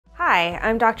Hi,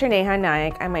 I'm Dr. Neha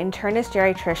Naik. I'm an internist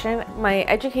geriatrician. My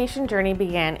education journey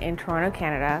began in Toronto,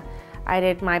 Canada. I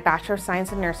did my Bachelor of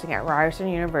Science in Nursing at Ryerson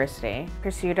University,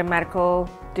 pursued a medical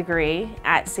degree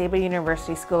at Saba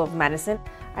University School of Medicine.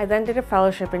 I then did a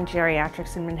fellowship in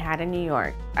geriatrics in Manhattan, New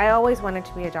York. I always wanted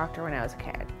to be a doctor when I was a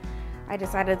kid. I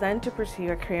decided then to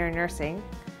pursue a career in nursing,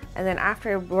 and then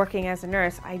after working as a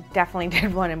nurse, I definitely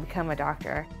did want to become a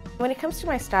doctor. When it comes to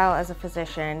my style as a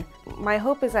physician, my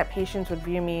hope is that patients would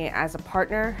view me as a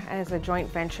partner, as a joint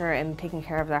venture in taking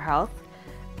care of their health.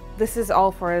 This is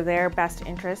all for their best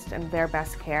interest and their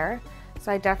best care,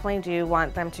 so I definitely do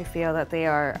want them to feel that they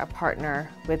are a partner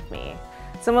with me.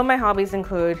 Some of my hobbies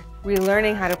include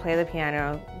relearning how to play the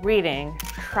piano, reading,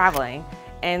 traveling,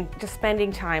 and just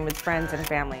spending time with friends and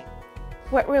family.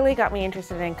 What really got me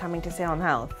interested in coming to Salem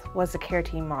Health was the care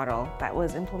team model that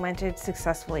was implemented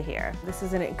successfully here. This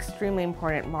is an extremely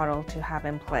important model to have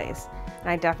in place, and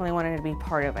I definitely wanted to be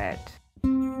part of it.